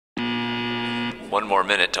One more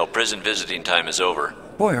minute till prison visiting time is over.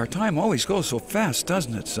 Boy, our time always goes so fast,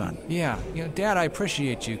 doesn't it, son? Yeah, Dad, I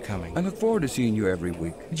appreciate you coming. I look forward to seeing you every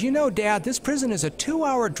week. Did you know, Dad, this prison is a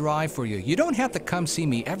 2-hour drive for you. You don't have to come see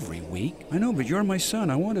me every week. I know, but you're my son.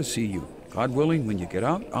 I want to see you. God willing, when you get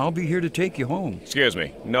out, I'll be here to take you home. Excuse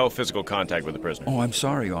me. No physical contact with the prisoner. Oh, I'm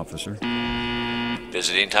sorry, officer.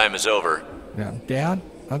 Visiting time is over. Yeah, Dad,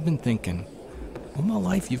 I've been thinking. All my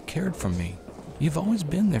life you've cared for me. You've always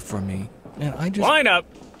been there for me. And I just... Line up!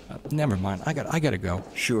 Never mind. I gotta go.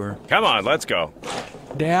 Sure. Come on, let's go.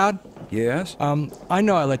 Dad? Yes? I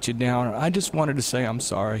know I let you down. I just wanted to say I'm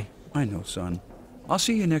sorry. I know, son. I'll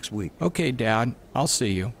see you next week. Okay, Dad. I'll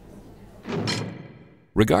see you.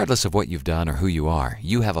 Regardless of what you've done or who you are,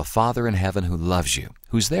 you have a Father in heaven who loves you,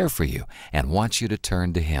 who's there for you, and wants you to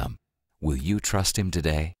turn to Him. Will you trust Him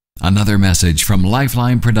today? Another message from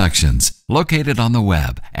LifeLine Productions, located on the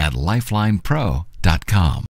web at lifelinepro.com.